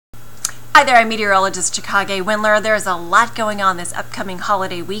Hi there, I'm meteorologist Chikage Windler. There's a lot going on this upcoming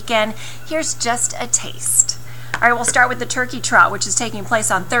holiday weekend. Here's just a taste. All right, we'll start with the Turkey Trot, which is taking place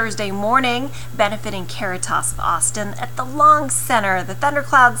on Thursday morning, benefiting Caritas of Austin at the Long Center. The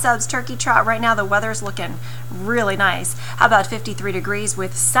Thundercloud Subs Turkey Trot, right now the weather's looking really nice. How about 53 degrees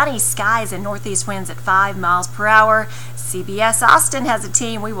with sunny skies and northeast winds at 5 miles per hour? CBS Austin has a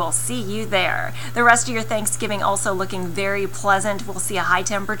team. We will see you there. The rest of your Thanksgiving also looking very pleasant. We'll see a high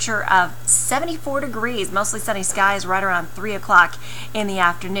temperature of 74 degrees, mostly sunny skies right around 3 o'clock in the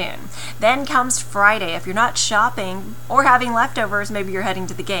afternoon. Then comes Friday. If you're not shopping or having leftovers, maybe you're heading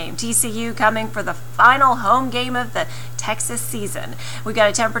to the game. TCU coming for the final home game of the Texas season. We've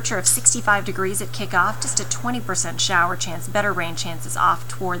got a temperature of 65 degrees at kickoff, just a 20% shower chance, better rain chances off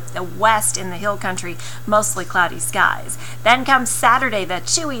toward the west in the hill country, mostly cloudy skies. Then comes Saturday, the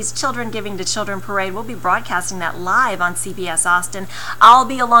Chewy's Children Giving to Children Parade. We'll be broadcasting that live on CBS Austin. I'll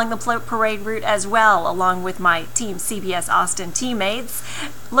be along the parade route as well, along with my team CBS Austin teammates.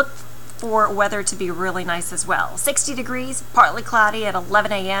 Look for weather to be really nice as well. 60 degrees, partly cloudy at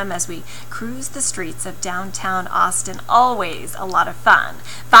 11 a.m. as we cruise the streets of downtown Austin. Always a lot of fun.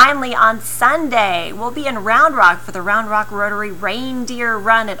 Finally, on Sunday, we'll be in Round Rock for the Round Rock Rotary Reindeer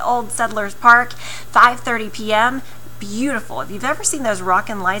Run at Old Settlers Park, 5:30 p.m. Beautiful. If you've ever seen those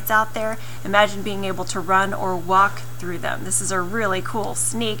rockin' lights out there, imagine being able to run or walk through them. This is a really cool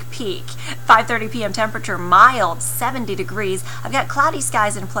sneak peek. 5:30 p.m. temperature, mild, 70 degrees. I've got cloudy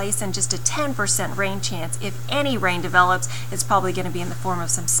skies in place and just a 10% rain chance. If any rain develops, it's probably going to be in the form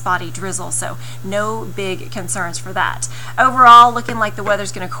of some spotty drizzle, so no big concerns for that. Overall, looking like the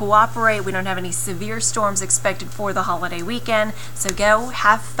weather's going to cooperate. We don't have any severe storms expected for the holiday weekend, so go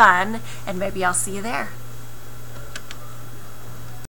have fun, and maybe I'll see you there.